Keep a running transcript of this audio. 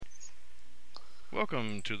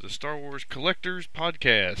Welcome to the Star Wars Collectors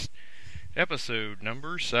Podcast, episode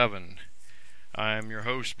number 7. I'm your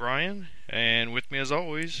host, Brian, and with me as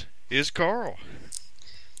always is Carl.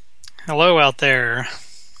 Hello out there.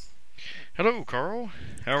 Hello, Carl.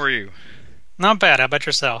 How are you? Not bad. How about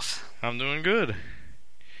yourself? I'm doing good.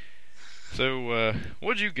 So,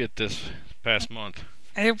 what'd you get this past month?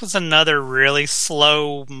 It was another really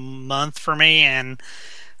slow month for me, and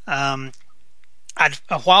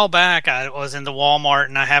a while back I was in the Walmart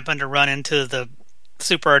and I happened to run into the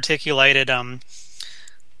super articulated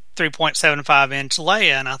 3.75-inch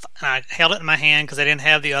Leia, and I held it in my hand because I didn't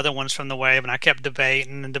have the other ones from the wave, and I kept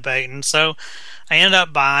debating. So I ended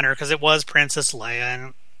up buying her because it was Princess Leia.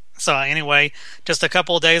 And so anyway, just a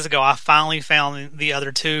couple of days ago, I finally found the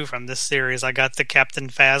other two from this series. I got the Captain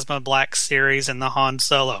Phasma Black Series and the Han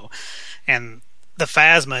Solo, and the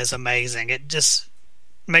Phasma is amazing. It just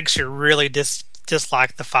makes you really dislike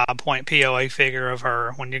the 5-point POA figure of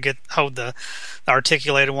her when you hold the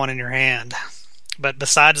articulated one in your hand. But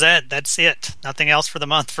besides that, that's it. Nothing else for the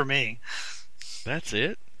month for me. That's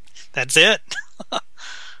it? That's it.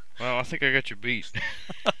 Well, I think I got you beat.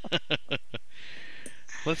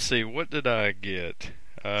 Let's see, what did I get?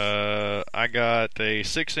 I got a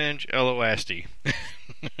 6-inch Eloasti.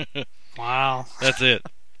 Wow. That's it.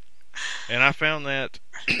 And I found that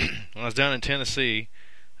when I was down in Tennessee.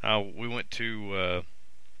 We went to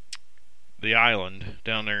the island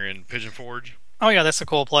down there in Pigeon Forge. Oh yeah, that's a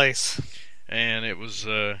cool place. And it was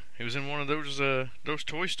in one of those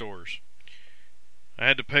toy stores. I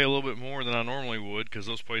had to pay a little bit more than I normally would because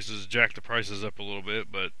those places jack the prices up a little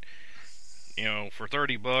bit. But for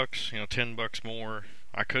 $30, $10 more,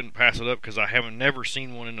 I couldn't pass it up because I haven't never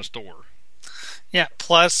seen one in a store. Yeah,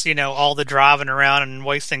 plus all the driving around and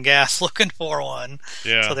wasting gas looking for one.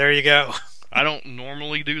 Yeah. So there you go. I don't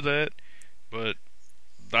normally do that, but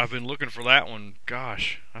I've been looking for that one.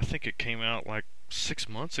 Gosh, I think it came out like 6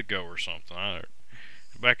 months ago or something.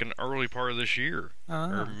 Back in the early part of this year,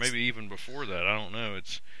 or maybe even before that. I don't know.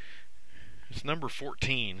 It's number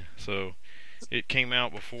 14, so it came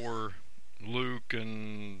out before Luke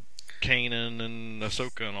and Kanan and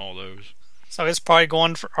Ahsoka and all those. So it's probably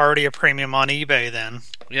going for already a premium on eBay then.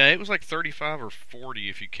 Yeah, it was like 35 or 40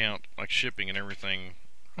 if you count like shipping and everything.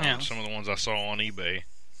 Yeah. Some of the ones I saw on eBay.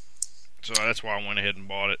 So that's why I went ahead and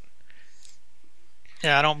bought it.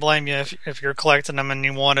 Yeah, I don't blame you if you're collecting them and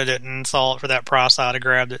you wanted it and saw it for that price. I'd have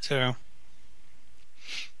grabbed it too.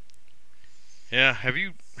 Yeah, have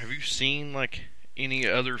you seen like any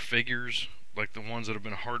other figures like the ones that have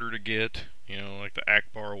been harder to get? Like the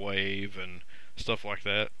Akbar Wave and stuff like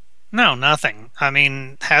that. No, nothing. I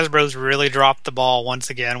mean, Hasbro's really dropped the ball once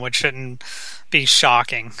again, which shouldn't be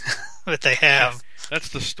shocking, but they have. That's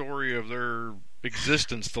the story of their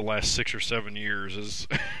existence the last 6 or 7 years. Is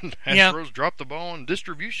Hasbro's dropped the ball on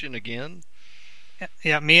distribution again.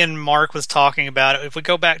 Yeah, me and Mark was talking about it. If we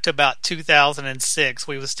go back to about 2006,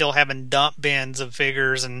 we was still having dump bins of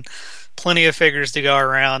figures and plenty of figures to go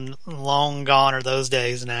around. Long gone are those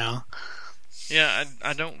days now. Yeah,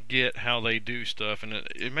 I don't get how they do stuff, and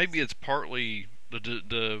maybe it's partly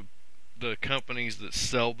the companies that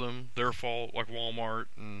sell them, their fault, like Walmart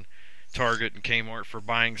and Target and Kmart, for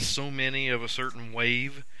buying so many of a certain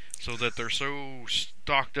wave so that they're so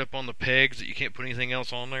stocked up on the pegs that you can't put anything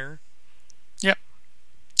else on there. Yep.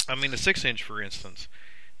 I mean, the 6-inch, for instance,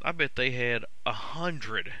 I bet they had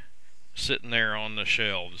 100 sitting there on the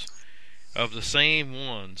shelves of the same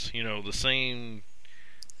ones, the same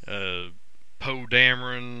Poe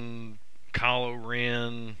Dameron, Kylo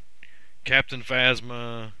Ren, Captain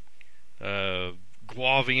Phasma,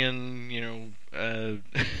 Guavian,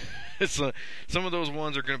 some of those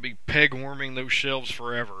ones are going to be peg-warming those shelves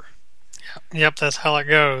forever. Yep, that's how it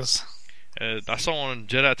goes. I saw on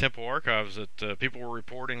Jedi Temple Archives that people were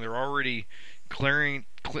reporting they're already putting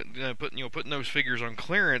those figures on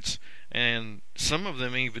clearance, and some of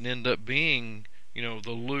them even end up being,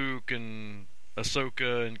 the Luke and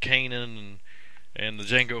Ahsoka and Kanan and the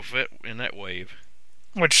Jango Fett in that wave.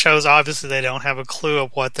 Which shows obviously they don't have a clue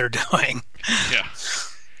of what they're doing. Yeah.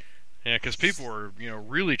 Yeah, because people are,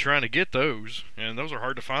 really trying to get those, and those are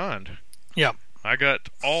hard to find. Yep. I got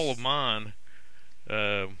all of mine,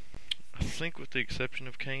 I think with the exception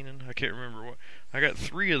of Kanan. I can't remember what. I got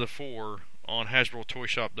 3 of the 4 on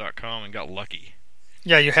HasbroToyShop.com and got lucky.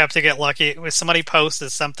 Yeah, you have to get lucky. If somebody posts that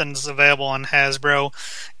something's available on Hasbro,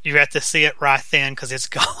 you have to see it right then because it's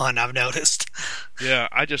gone, I've noticed. Yeah,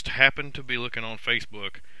 I just happened to be looking on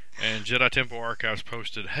Facebook, and Jedi Temple Archives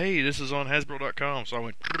posted, hey, this is on Hasbro.com, so I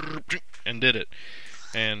went and did it.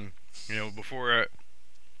 And, before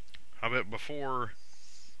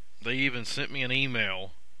they even sent me an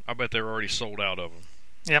email I bet they were already sold out of them.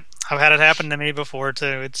 Yep, I've had it happen to me before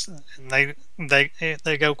too.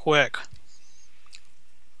 They go quick.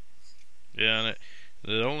 Yeah, and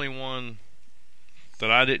the only one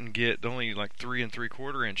that I didn't get, the only like 3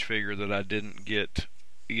 3/4 inch figure that I didn't get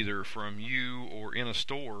either from you or in a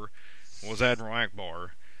store was Admiral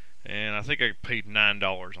Akbar, and I think I paid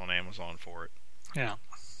 $9 on Amazon for it. Yeah.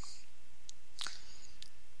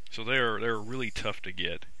 So they're really tough to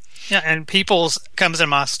get. Yeah, and people comes in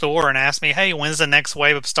my store and asks me, "Hey, when's the next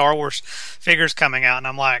wave of Star Wars figures coming out?" And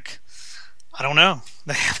I'm like, "I don't know.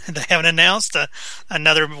 They haven't announced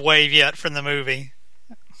another wave yet from the movie."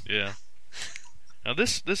 Yeah. Now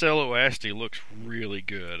this Elo Asti looks really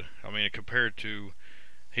good. I mean, compared to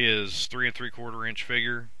his 3 3/4 inch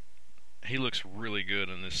figure, he looks really good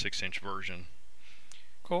in this 6-inch version.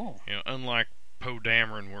 Cool. You know, unlike Poe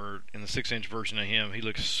Dameron, where in the 6-inch version of him, he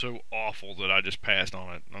looks so awful that I just passed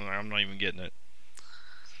on it. I'm not even getting it.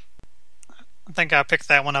 I think I picked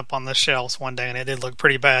that one up on the shelves one day, and it did look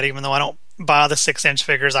pretty bad. Even though I don't buy the 6-inch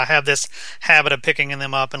figures, I have this habit of picking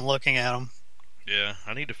them up and looking at them. Yeah,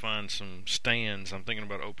 I need to find some stands. I'm thinking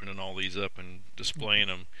about opening all these up and displaying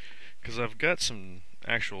them, because I've got some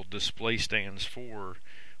actual display stands for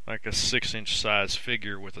like a 6-inch size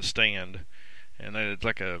figure with a stand, and it's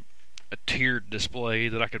like a tiered display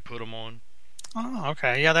that I could put them on. Oh,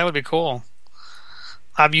 okay. Yeah, that would be cool.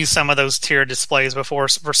 I've used some of those tiered displays before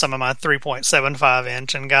for some of my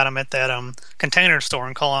 3.75-inch and got them at that Container Store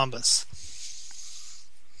in Columbus.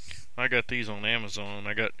 I got these on Amazon.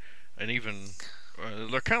 I got an even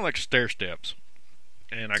they're kind of like stair steps,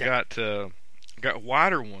 and I got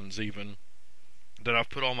wider ones even that I've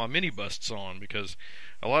put all my mini busts on, because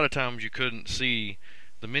a lot of times you couldn't see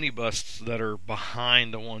the mini busts that are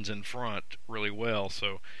behind the ones in front really well.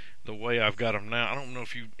 So the way I've got them now, I don't know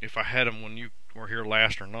if I had them when you were here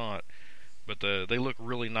last or not, but they look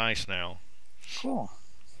really nice now. Cool.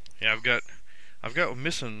 Yeah, I've got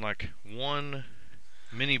missing like one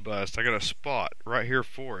mini bust. I got a spot right here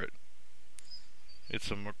for it.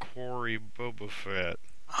 It's a McQuarrie Boba Fett.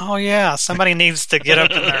 Oh yeah, somebody needs to get up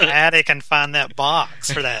in their attic and find that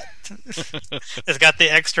box for that. It's got the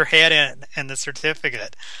extra head in and the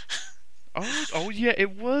certificate. Oh yeah,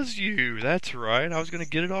 it was you. That's right. I was going to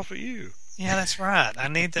get it off of you. Yeah, that's right. I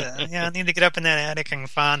need to get up in that attic and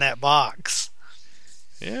find that box.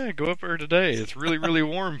 Yeah, go up there today. It's really, really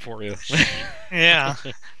warm for you. Yeah.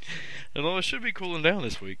 Although it should be cooling down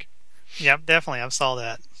this week. Yep, definitely. I saw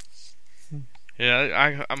that.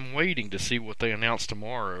 Yeah, I'm waiting to see what they announce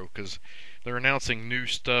tomorrow, because they're announcing new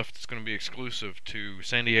stuff that's going to be exclusive to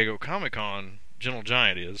San Diego Comic-Con. Gentle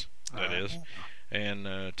Giant is.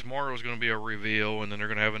 And tomorrow is going to be a reveal, and then they're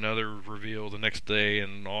going to have another reveal the next day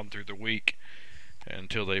and on through the week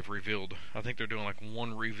until they've revealed. I think they're doing like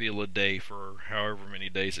one reveal a day for however many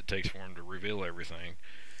days it takes for them to reveal everything.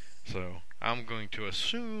 So I'm going to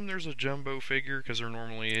assume there's a jumbo figure, because there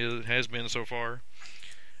normally has been so far.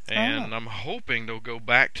 And I'm hoping they'll go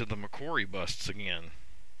back to the McQuarrie busts again,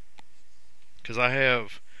 because I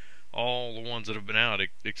have all the ones that have been out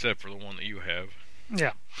except for the one that you have.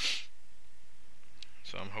 Yeah.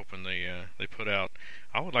 So I'm hoping they put out.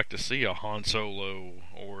 I would like to see a Han Solo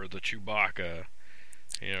or the Chewbacca,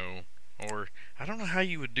 or I don't know how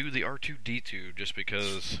you would do the R2-D2, just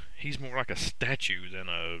because he's more like a statue than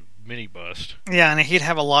a mini bust. Yeah, and he'd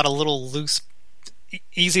have a lot of little loose,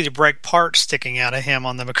 easy to break parts sticking out of him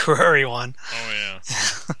on the McQuarrie one. Oh yeah.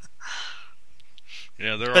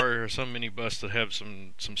 Yeah, there are some mini busts that have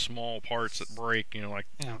some small parts that break, like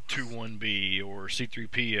 2-1B or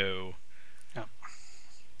C-3PO. Yeah.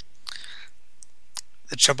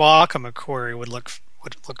 The Chewbacca McQuarrie would look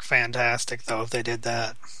fantastic though if they did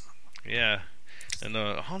that. Yeah, and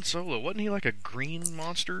Han Solo, wasn't he like a green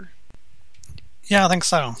monster? Yeah, I think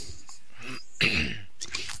so.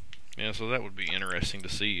 Yeah, so that would be interesting to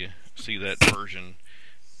see that version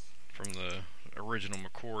from the original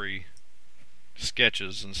McQuarrie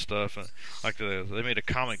sketches and stuff. Like they made a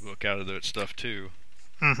comic book out of that stuff too.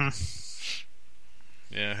 Mm-hmm.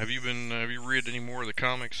 Yeah, have you read any more of the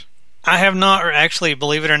comics? I have not, or actually,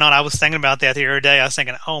 believe it or not, I was thinking about that the other day. I was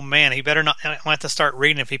thinking, oh man, he better not. I might have to start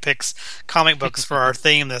reading if he picks comic books for our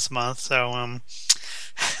theme this month. So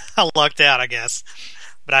I lucked out, I guess.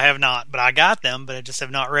 But I have not. But I got them, but I just have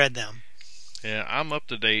not read them. Yeah, I'm up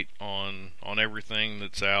to date on everything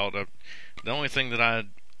that's out. The only thing that I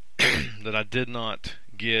that I did not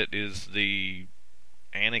get is the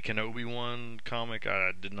Anakin Obi-Wan comic.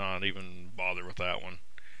 I did not even bother with that one.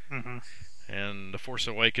 Mm-hmm. And the Force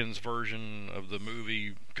Awakens version of the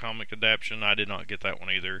movie comic adaptation, I did not get that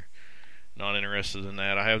one either. not interested in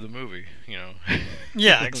that. I have the movie,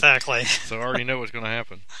 Yeah, exactly. So I already know what's going to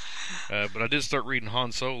happen. But I did start reading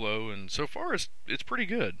Han Solo, and so far it's pretty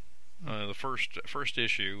good. The first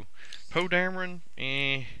issue, Poe Dameron,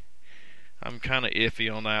 I'm kind of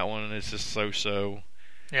iffy on that one, and it's just so.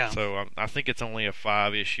 Yeah. So I think it's only a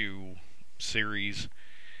 5-issue series,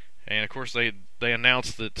 and of course they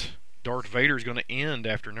announced that Darth Vader is going to end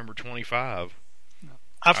after number 25.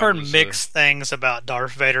 I've heard mixed things about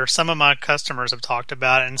Darth Vader. Some of my customers have talked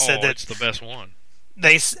about it and said that it's the best one.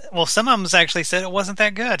 Some of them actually said it wasn't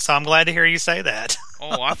that good, so I'm glad to hear you say that.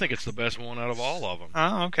 I think it's the best one out of all of them.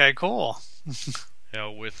 Oh, okay, cool.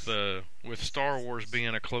 With Star Wars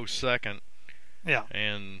being a close second, yeah,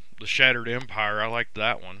 and the Shattered Empire, I liked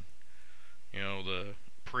that one. The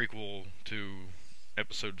prequel to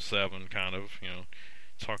Episode 7, kind of.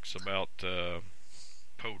 Talks about Poe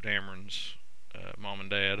Dameron's mom and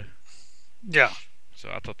dad. Yeah. So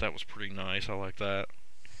I thought that was pretty nice. I like that.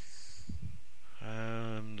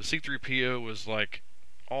 The C-3PO was like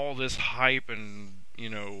all this hype and,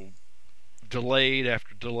 delayed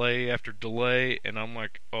after delay after delay, and I'm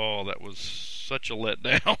like, oh, that was such a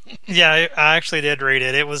letdown. Yeah, I actually did read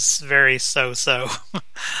it. It was very so-so.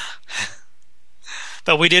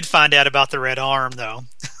 But we did find out about the red arm, though.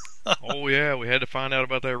 Oh, yeah, we had to find out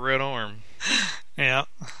about that red arm. Yeah.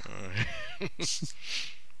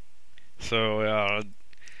 So,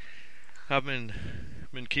 I've been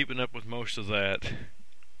keeping up with most of that,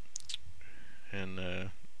 and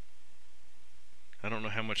I don't know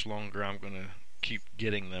how much longer I'm going to keep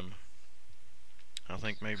getting them. I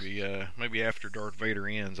think maybe after Darth Vader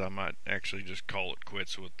ends, I might actually just call it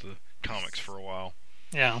quits with the comics for a while.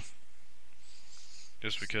 Yeah.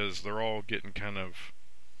 Just because they're all getting kind of,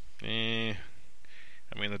 I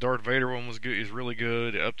mean, the Darth Vader one is really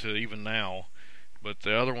good up to even now, but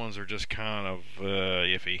the other ones are just kind of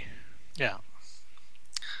iffy. Yeah.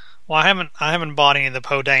 Well, I haven't bought any of the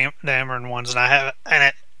Poe Dameron ones,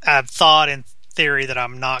 and I've thought in theory that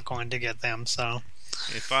I'm not going to get them. So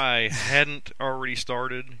if I hadn't already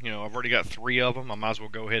started, I've already got 3 of them. I might as well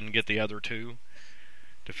go ahead and get the other 2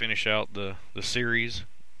 to finish out the series.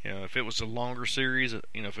 If it was a longer series,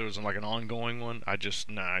 if it was like an ongoing one,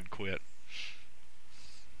 I'd quit.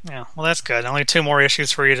 Yeah, well, that's good. Only 2 more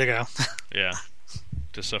issues for you to go. Yeah,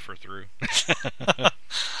 to suffer through.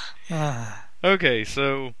 Okay,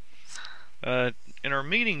 so in our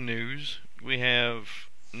meeting news, we have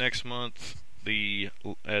next month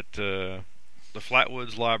at the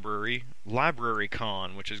Flatwoods Library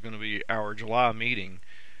Con, which is going to be our July meeting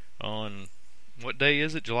on, what day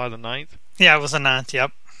is it? July the 9th? Yeah, it was the 9th,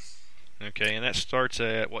 yep. Okay, and that starts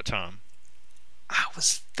at what time? I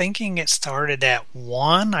was thinking it started at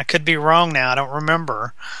 1. I could be wrong now. I don't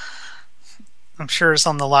remember. I'm sure it's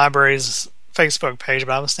on the library's Facebook page,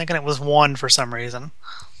 but I was thinking it was 1 for some reason.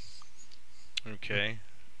 Okay.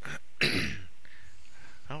 I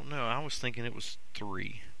don't know. I was thinking it was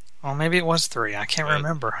 3. Well, maybe it was 3. I can't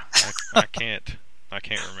remember. I can't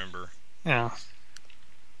remember. Yeah.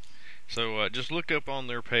 So just look up on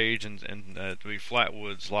their page and the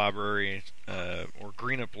Flatwoods Library or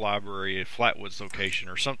Greenup Library at Flatwoods location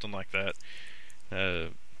or something like that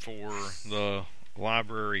for the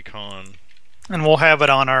Library Con. And we'll have it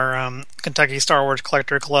on our Kentucky Star Wars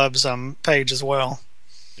Collector Club's page as well.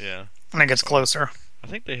 Yeah. When it gets closer. I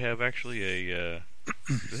think they have actually do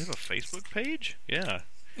they have a Facebook page? Yeah.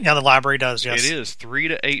 Yeah, the library does, yes. It is 3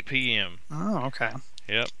 to 8 p.m. Oh, okay.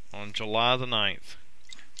 Yep, on July the 9th.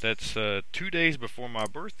 That's 2 days before my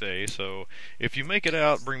birthday, so if you make it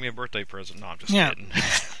out, bring me a birthday present. No, I'm just kidding.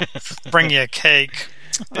 Bring you a cake.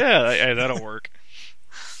 Yeah, that'll work.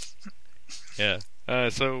 Yeah.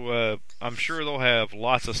 So I'm sure they'll have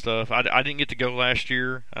lots of stuff. I didn't get to go last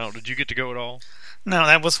year. Did you get to go at all? No,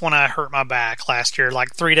 that was when I hurt my back last year,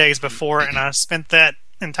 like 3 days before, and I spent that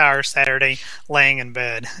entire Saturday laying in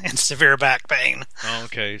bed in severe back pain. Oh,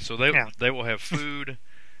 okay, so they will have food,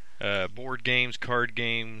 board games, card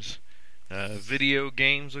games, video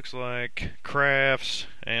games, looks like, crafts,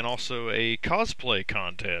 and also a cosplay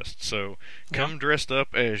contest. So come dressed up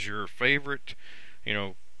as your favorite,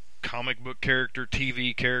 comic book character,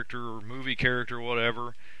 TV character, or movie character,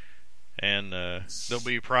 whatever. And there'll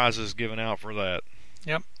be prizes given out for that.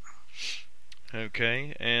 Yep.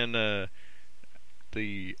 Okay, and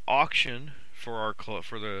the auction for our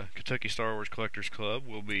for the Kentucky Star Wars Collectors Club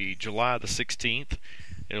will be July the 16th.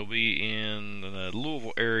 It'll be in the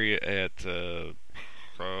Louisville area at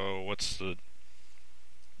what's the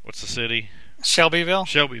city? Shelbyville.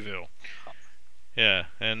 Shelbyville. Yeah,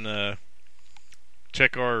 and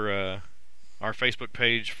check our Facebook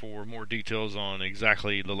page for more details on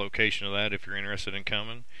exactly the location of that if you're interested in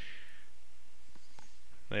coming.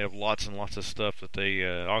 They have lots and lots of stuff that they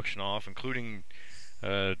auction off, including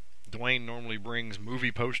Dwayne normally brings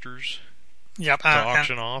movie posters Yep. to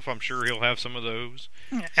auction off. I'm sure he'll have some of those.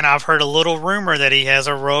 And I've heard a little rumor that he has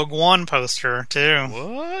a Rogue One poster too.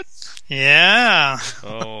 What? Yeah.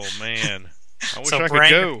 Oh man, I wish So I could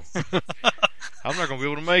go. I'm not gonna be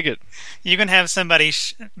able to make it. You can have somebody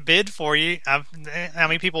bid for you. How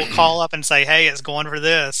many people call up and say, "Hey, it's going for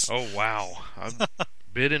this"? Oh wow,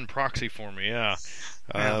 bid in proxy for me. Yeah.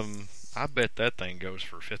 I bet that thing goes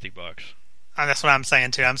for $50. That's what I'm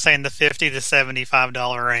saying too. I'm saying the $50 to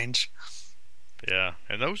 $75 range. Yeah,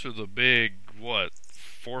 and those are the big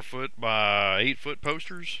 4-foot by 8-foot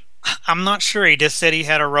posters. I'm not sure. He just said he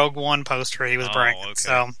had a Rogue One poster he was bringing.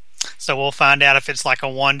 Okay. So we'll find out if it's like a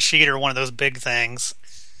one sheet or one of those big things.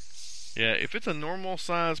 Yeah, if it's a normal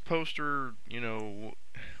size poster,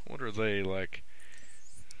 what are they like?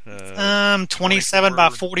 27 by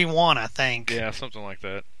 41, I think. Yeah, something like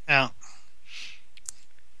that. Yeah.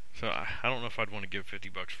 So I don't know if I'd want to give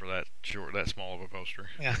 $50 for that small of a poster.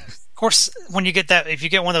 Yeah. Of course, when you get that, if you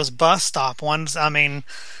get one of those bus stop ones, I mean,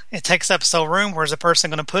 it takes up so room. Where's the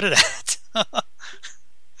person going to put it at?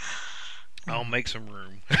 I'll make some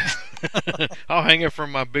room. I'll hang it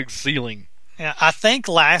from my big ceiling. Yeah, I think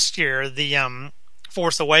last year the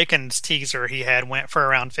Force Awakens teaser he had went for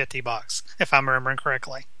around $50, if I'm remembering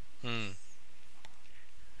correctly.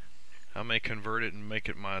 I may convert it and make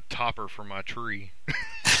it my topper for my tree.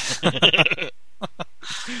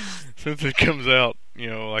 Since it comes out,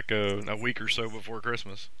 like a week or so before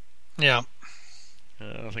Christmas. Yeah.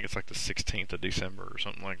 I think it's like the 16th of December or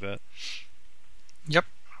something like that. Yep.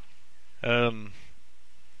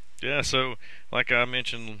 Yeah, so like I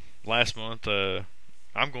mentioned last month,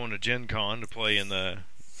 I'm going to Gen Con to play in the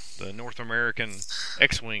North American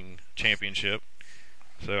X-Wing Championship.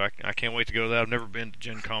 So I can't wait to go to that. I've never been to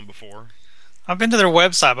Gen Con before. I've been to their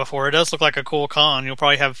website before. It does look like a cool con. You'll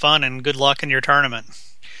probably have fun and good luck in your tournament.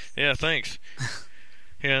 Yeah, thanks.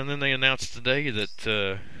 Yeah, and then they announced today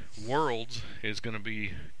that Worlds is going to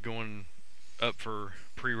be going up for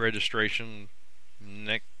pre-registration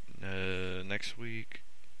next week.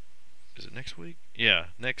 Is it next week? Yeah,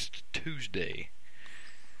 next Tuesday.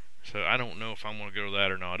 So I don't know if I'm going to go to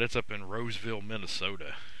that or not. It's up in Roseville,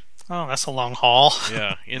 Minnesota. Oh, that's a long haul.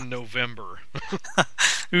 Yeah, in November.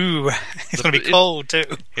 Ooh, it's going to be cold, too.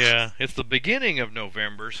 Yeah, it's the beginning of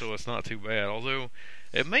November, so it's not too bad. Although,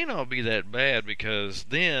 it may not be that bad because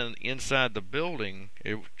then, inside the building,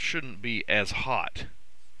 it shouldn't be as hot.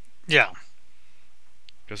 Yeah.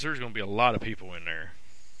 Because there's going to be a lot of people in there.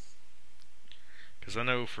 Because I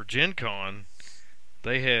know for Gen Con,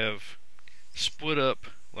 they have split up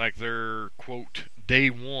like their, quote, day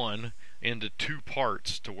one into 2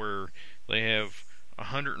 parts to where they have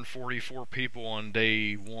 144 people on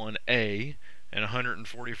day 1A and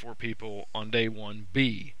 144 people on day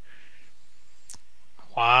 1B.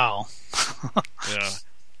 Wow. Yeah.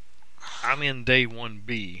 I'm in day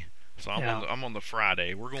 1B, so I'm on the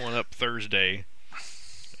Friday. We're going up Thursday,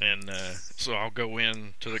 and so I'll go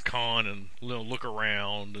in to the con and look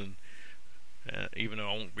around, and even though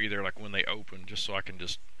I won't be there like when they open, just so I can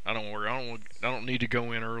I don't need to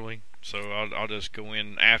go in early. So I'll just go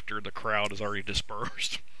in after the crowd is already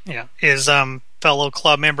dispersed. Yeah. Is fellow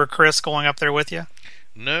club member Chris going up there with you?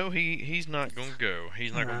 No, he's not going to go.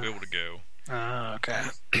 He's not going to be able to go. Okay.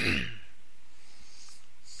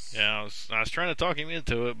 Yeah, I was trying to talk him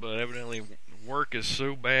into it, but evidently work is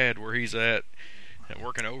so bad where he's at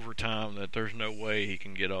working overtime that there's no way he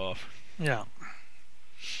can get off. Yeah.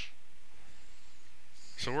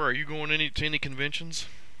 So where are you going to any conventions?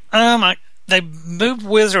 They moved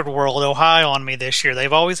Wizard World Ohio on me this year.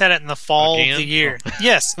 They've always had it in the fall again? of the year. Oh.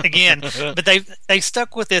 Yes, again. But they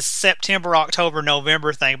stuck with this September, October,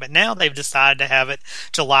 November thing. But now they've decided to have it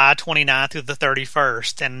July 29th through the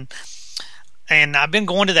 31st. And I've been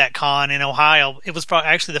going to that con in Ohio. It was probably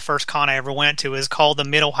actually the first con I ever went to. It's called the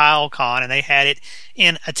Mid-Ohio Con, and they had it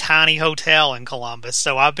in a tiny hotel in Columbus.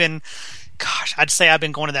 So I'd say I've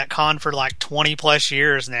been going to that con for like 20 plus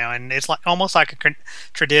years now, and it's like almost like a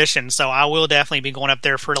tradition. So I will definitely be going up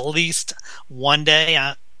there for at least one day.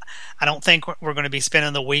 I don't think we're going to be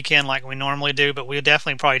spending the weekend like we normally do, but we'll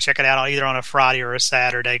definitely probably check it out either on a Friday or a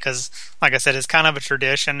Saturday because, like I said, it's kind of a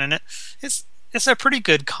tradition, and it's a pretty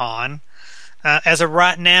good con. As of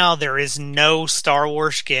right now, there is no Star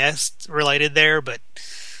Wars guest related there, but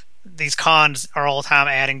these cons are all the time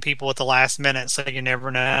adding people at the last minute, so you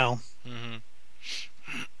never know. Mm-hmm.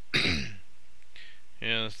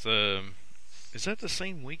 Yeah, is that the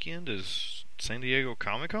same weekend as San Diego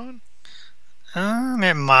Comic-Con?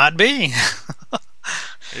 It might be.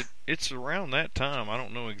 It's around that time. I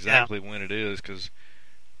don't know exactly when it is because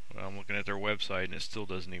Well, I'm looking at their website and it still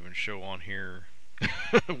doesn't even show on here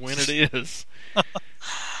when it is.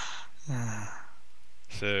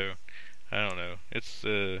 So, I don't know. It's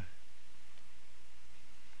yeah,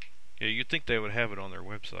 you'd think they would have it on their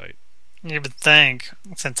website. You would think,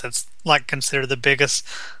 since it's like considered the biggest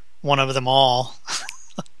one of them all.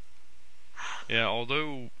 Yeah,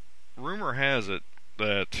 although rumor has it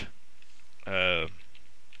that the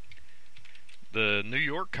New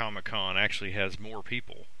York Comic Con actually has more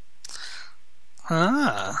people.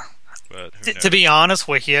 Ah. But who knows? To be honest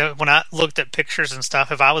with you, when I looked at pictures and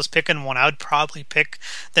stuff, if I was picking one, I would probably pick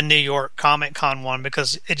the New York Comic Con one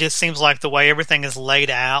because it just seems like the way everything is laid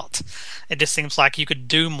out, it just seems like you could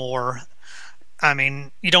do more. I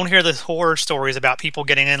mean, you don't hear the horror stories about people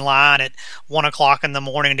getting in line at 1 o'clock in the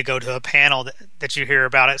morning to go to a panel that you hear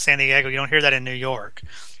about at San Diego. You don't hear that in New York.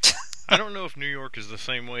 I don't know if New York is the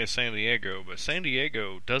same way as San Diego, but San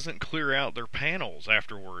Diego doesn't clear out their panels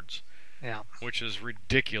afterwards. Yeah. Which is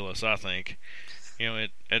ridiculous, I think. You know,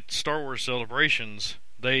 at Star Wars Celebrations,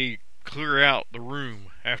 they clear out the room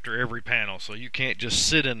after every panel, so you can't just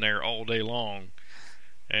sit in there all day long.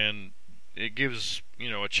 And it gives,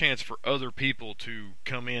 a chance for other people to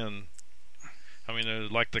come in. I mean,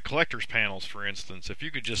 like the collector's panels, for instance. If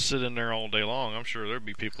you could just sit in there all day long, I'm sure there'd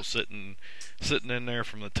be people sitting in there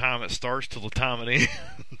from the time it starts till the time it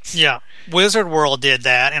ends. Yeah, Wizard World did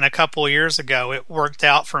that, and a couple of years ago, it worked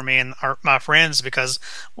out for me and my friends because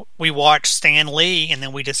we watched Stan Lee, and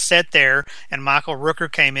then we just sat there, and Michael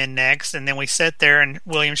Rooker came in next, and then we sat there, and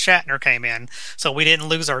William Shatner came in, so we didn't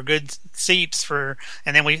lose our good seats and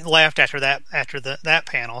then we left after that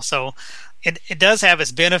panel. So it does have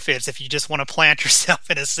its benefits if you just want to plant yourself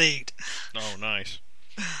in a seat. Oh, nice.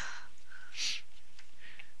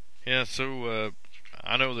 Yeah, so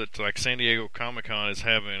I know that like San Diego Comic-Con is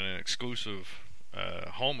having an exclusive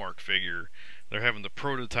Hallmark figure. They're having the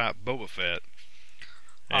prototype Boba Fett.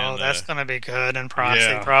 And, that's going to be good and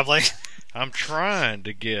pricey, probably. I'm trying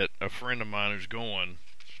to get a friend of mine who's going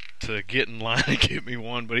to get in line and get me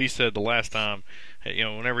one, but he said the last time,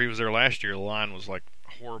 whenever he was there last year, the line was like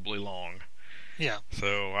horribly long. Yeah.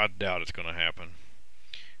 So I doubt it's going to happen.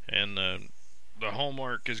 And the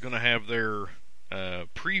Hallmark is going to have their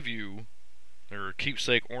preview, their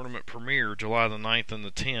keepsake ornament premiere, July the 9th and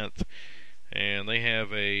the 10th. And they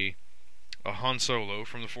have a Han Solo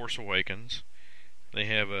from The Force Awakens. They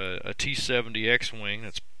have a T-70 X-Wing,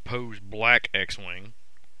 that's Poe's Black X-Wing.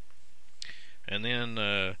 And then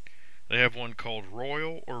they have one called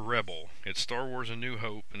Royal or Rebel. It's Star Wars A New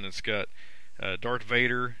Hope, and it's got Darth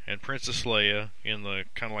Vader and Princess Leia in the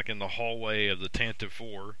kind of like in the hallway of the Tantive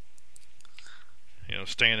 4.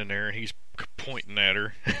 Standing there, and he's pointing at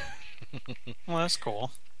her. Well, that's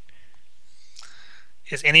cool.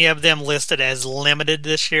 Is any of them listed as limited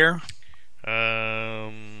this year?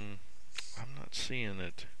 I'm not seeing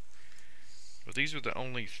it. But these are the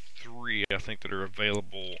only 3, I think, that are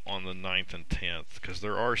available on the 9th and 10th. Because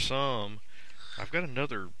there are some. I've got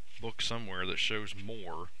another book somewhere that shows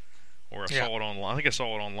more. Or I saw it online. I think I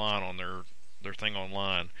saw it online on their thing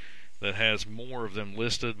online. That has more of them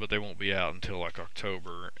listed, but they won't be out until like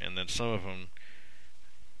October. And then some of them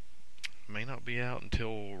may not be out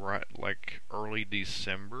until early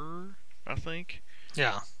December, I think.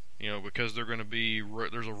 Yeah. Because they're going to be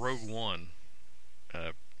there's a Rogue One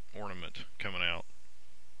ornament coming out.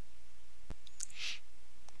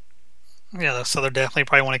 Yeah, so they're definitely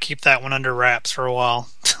probably want to keep that one under wraps for a while.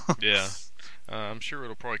 Yeah. I'm sure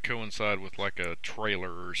it'll probably coincide with like a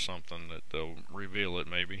trailer or something that they'll reveal it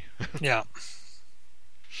maybe. Yeah.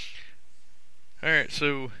 Alright,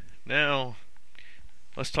 so now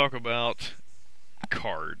let's talk about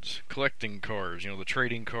cards. Collecting cards, the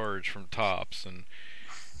trading cards from Topps. And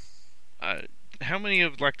how many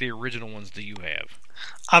of like the original ones do you have?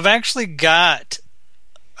 I've actually got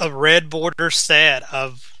a red border set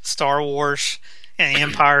of Star Wars and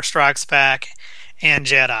Empire Strikes Back and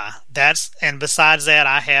Jedi. And besides that,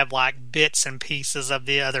 I have like bits and pieces of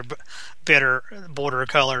the other bitter border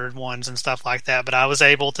colored ones and stuff like that. But I was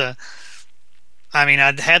able to.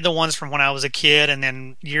 I'd had the ones from when I was a kid, and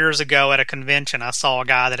then years ago at a convention, I saw a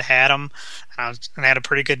guy that had them, and had a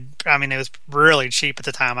pretty good. It was really cheap at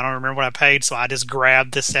the time. I don't remember what I paid, so I just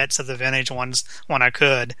grabbed the sets of the vintage ones when I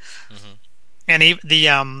could. Mm-hmm. And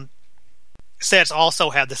the sets also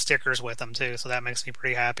have the stickers with them too, so that makes me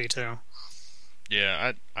pretty happy too.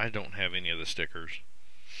 Yeah, I don't have any of the stickers.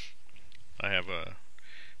 I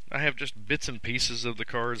have just bits and pieces of the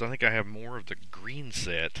cards. I think I have more of the green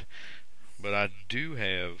set, but I do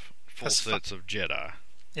have full sets of Jedi.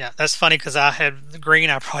 Yeah, that's funny because I had the green.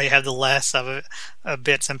 I probably have the less of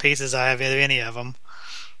bits and pieces I have of any of them.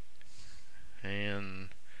 And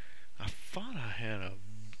had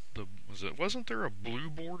wasn't there a blue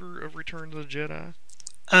border of Return of the Jedi?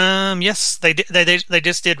 Yes, they did. They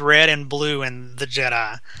just did red and blue in the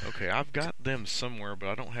Jedi. Okay, I've got them somewhere, but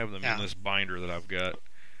I don't have them in Yeah, this binder that I've got.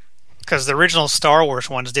 because the original Star Wars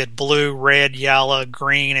ones did blue, red, yellow,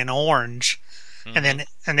 green, and orange, and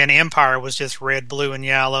Hmm. then Empire was just red, blue, and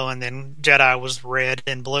yellow, and then Jedi was red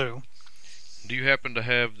and blue. Do you happen to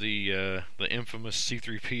have the infamous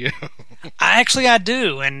C-3PO? I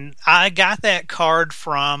do, and I got that card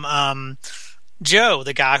from Joe,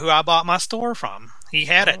 the guy who I bought my store from. He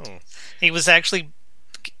had it. Oh, He was actually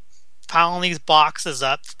piling these boxes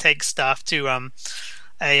up to take stuff to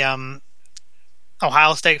a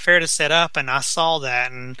Ohio State Fair to set up, and I saw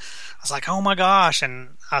that, and I was like, oh my gosh, and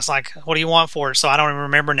I was like, what do you want for it? So I don't even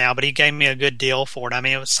remember now, but he gave me a good deal for it. I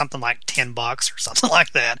mean, it was something like $10 or something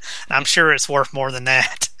like that. And I'm sure it's worth more than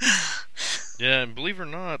that. yeah, and believe it or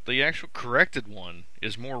not, the actual corrected one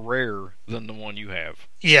is more rare than the one you have.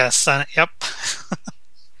 Yes, yep,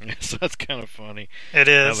 So that's kind of funny. it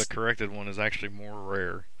How the is. corrected one is actually more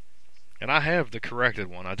rare. And I have the corrected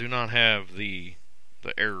one. I do not have the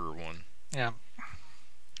error one. Yeah,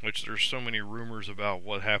 Which there's so many rumors about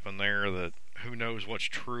what happened there that who knows what's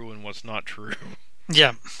true and what's not true.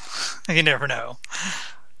 yeah. You never know.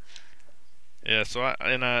 Yeah, so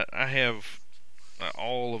I have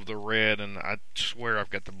all of the red, and I swear I've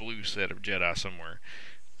got the blue set of Jedi somewhere.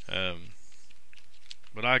 Um,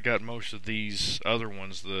 but I got most of these other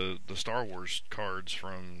ones, the Star Wars cards,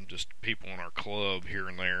 from just people in our club here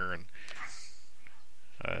and there. And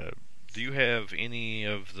uh, do you have any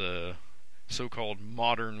of the so-called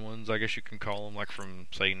modern ones, I guess you can call them, like from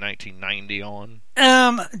say 1990 on?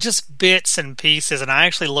 Just bits and pieces, and I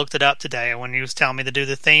actually looked it up today when you was telling me to do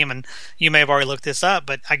the theme, and you may have already looked this up,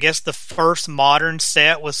 but I guess the first modern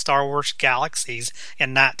set was Star Wars Galaxies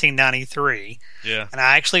in 1993, Yeah. and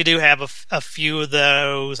I actually do have a few of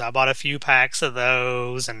those. I bought a few packs of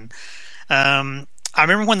those, and I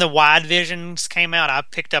remember when the wide visions came out, I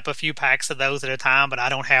picked up a few packs of those at a time, but I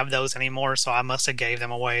don't have those anymore, so I must have gave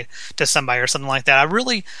them away to somebody or something like that.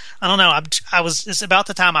 I don't know. It's about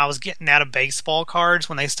the time I was getting out of baseball cards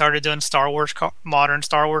when they started doing modern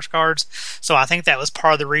Star Wars cards. So I think that was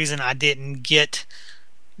part of the reason I didn't get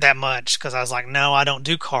that much, because I was like, no, I don't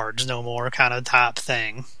do cards no more, kind of type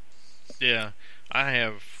thing. Yeah. I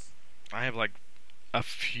have like a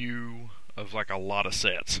few of like a lot of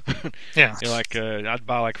sets. Yeah, Like I'd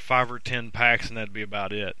buy like 5 or 10 packs, and that'd be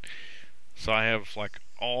about it. So I have like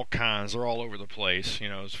all kinds. They're all over the place,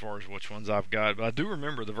 as far as which ones I've got. But I do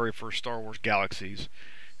remember the very first Star Wars Galaxies,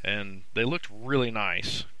 and they looked really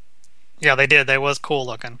nice. yeah, they did. They was cool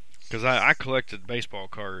looking. Because I collected baseball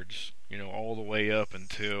cards, all the way up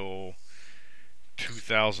until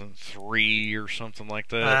 2003 or something like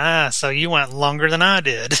that. So you went longer than I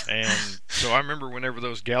did. And so I remember whenever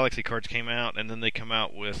those Galaxy cards came out, and then they come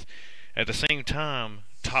out with, at the same time,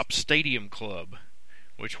 Top Stadium Club,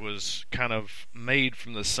 which was kind of made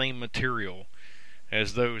from the same material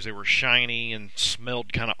as those. They were shiny and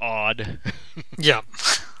smelled kind of odd. Yeah.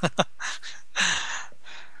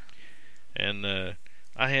 And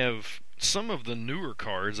I have some of the newer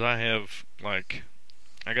cards. I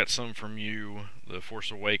got some from you, The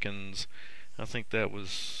Force Awakens. I think that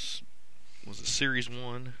was it Series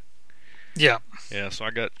 1? Yeah. Yeah, so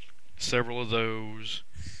I got several of those.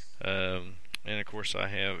 And of course I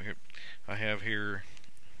have here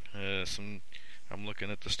some. I'm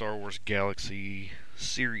looking at the Star Wars Galaxy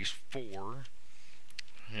Series 4.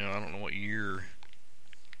 I don't know what year.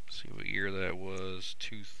 Let's see what year that was.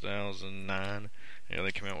 2009. Yeah,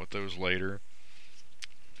 they came out with those later.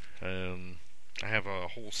 I have a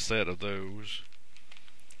whole set of those.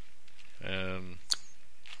 Um,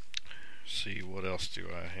 see, what else do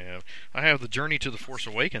I have? I have the Journey to the Force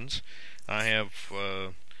Awakens. I have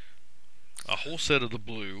a whole set of the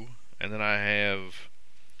blue, and then I have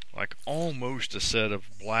like almost a set of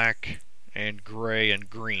black and gray and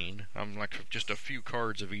green. I'm like just a few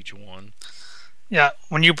cards of each one. Yeah,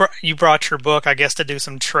 when you brought your book, I guess, to do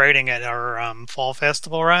some trading at our fall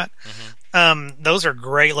festival, right? Those are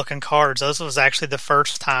great looking cards. Those was actually the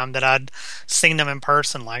first time that I'd seen them in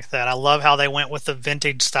person like that. I love how they went with the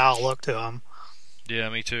vintage style look to them. Yeah,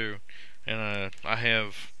 me too. And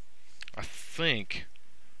I think,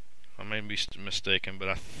 I may be mistaken, but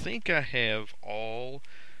I think I have all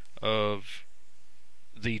of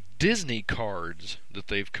the Disney cards that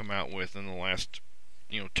they've come out with in the last,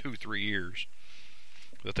 2-3 years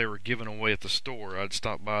that they were giving away at the store. I'd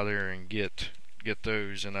stop by there and get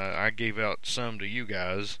those, and I gave out some to you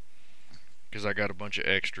guys because I got a bunch of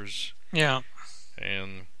extras. Yeah,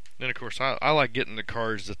 And then of course I like getting the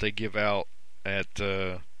cards that they give out at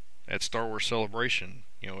at Star Wars Celebration.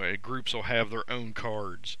 Groups will have their own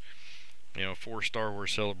cards, for Star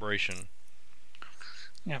Wars Celebration.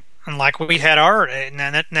 Yeah, and like we had our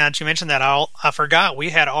now that you mentioned that, I forgot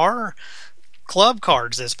we had our club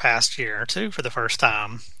cards this past year too for the first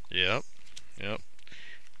time. Yep.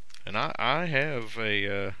 And I have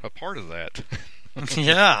a part of that.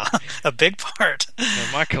 Yeah, a big part.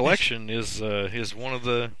 And my collection is one of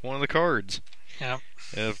the cards. Yeah.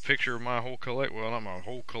 A picture of my whole collection. Well, not my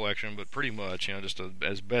whole collection, but pretty much. Just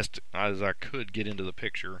as best as I could get into the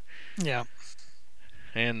picture. Yeah.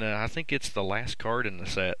 And I think it's the last card in the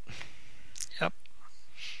set. Yep.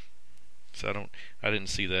 So I didn't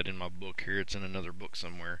see that in my book here. It's in another book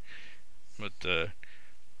somewhere. But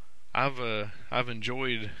I've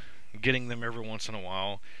enjoyed getting them every once in a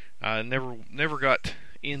while. I never got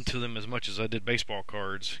into them as much as I did baseball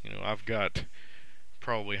cards. I've got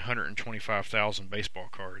probably 125,000 baseball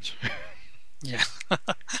cards. Yeah.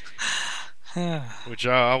 Which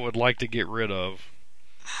I would like to get rid of.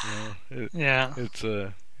 Yeah.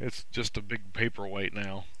 It's just a big paperweight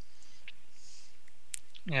now.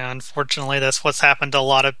 Yeah, unfortunately, that's what's happened to a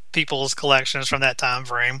lot of people's collections from that time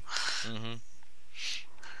frame. Mm-hmm.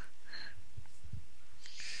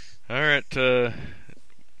 All right.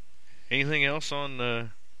 Anything else on the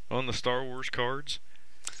Star Wars cards?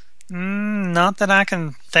 Not that I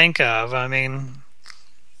can think of. I mean,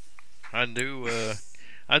 I do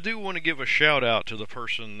want to give a shout out to the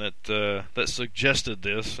person that suggested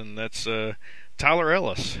this, and that's Tyler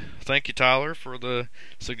Ellis. Thank you, Tyler, for the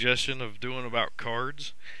suggestion of doing about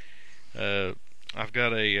cards. I've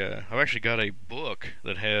actually got a book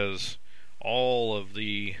that has all of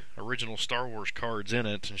the original Star Wars cards in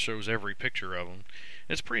it and shows every picture of them.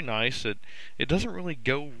 It's pretty nice. It doesn't really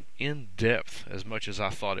go in depth as much as I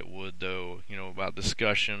thought it would, though. About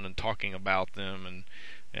discussion and talking about them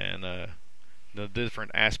and the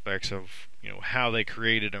different aspects of how they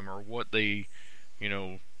created them, or what they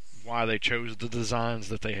why they chose the designs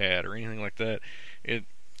that they had, or anything like that. It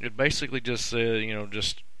basically just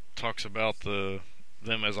just talks about them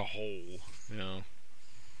as a whole.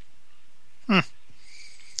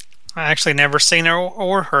 I actually never seen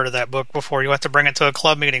or heard of that book before. You have to bring it to a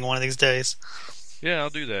club meeting one of these days. Yeah, I'll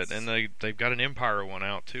do that. And they've got an Empire one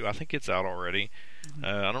out too. I think it's out already.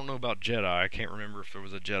 I don't know about Jedi. I can't remember if there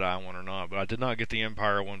was a Jedi one or not. But I did not get the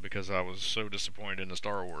Empire one because I was so disappointed in the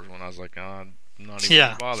Star Wars one. I was like, I'm not even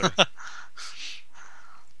going to bother.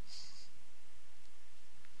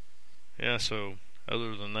 Yeah. So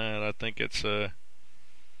other than that, I think it's about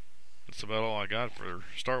all I got for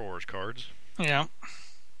Star Wars cards. Yeah.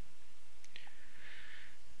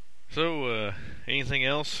 So, anything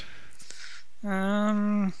else?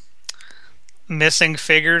 Missing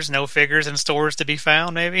figures, no figures in stores to be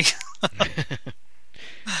found, maybe.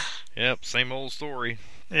 Yep, same old story.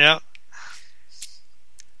 Yep.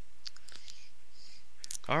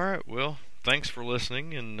 All right, well, thanks for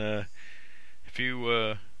listening, and if you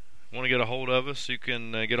want to get a hold of us, you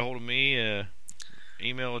can get a hold of me.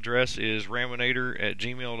 Email address is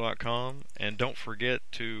raminator@gmail.com, and don't forget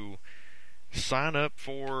to sign up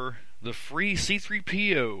for the free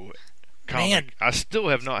C-3PO comic. Man. I still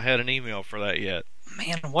have not had an email for that yet.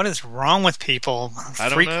 Man, what is wrong with people? I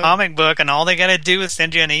don't Free know. comic book, and all they got to do is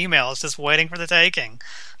send you an email. It's just waiting for the taking.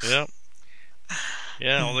 Yep.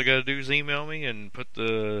 Yeah, all they got to do is email me and put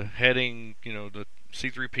the heading, the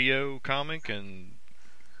C-3PO comic and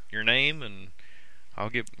your name, and I'll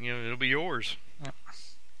get, it'll be yours. Yep.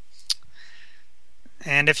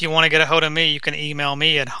 And if you want to get a hold of me, you can email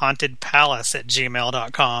me at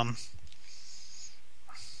hauntedpalace@gmail.com.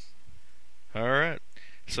 All right.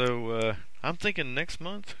 So I'm thinking next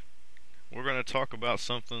month we're going to talk about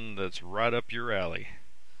something that's right up your alley.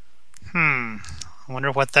 I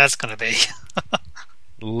wonder what that's going to be.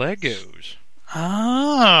 Legos.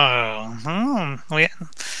 Oh.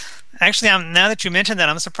 Actually, now that you mentioned that,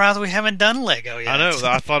 I'm surprised we haven't done Lego yet. I know.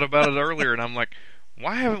 I thought about it earlier, and I'm like,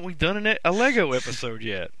 why haven't we done a Lego episode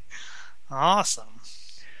yet? Awesome.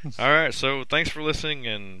 All right. So thanks for listening,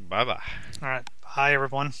 and bye-bye. All right. Bye,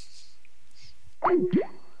 everyone.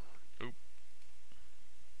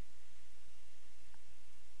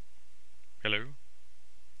 Hello?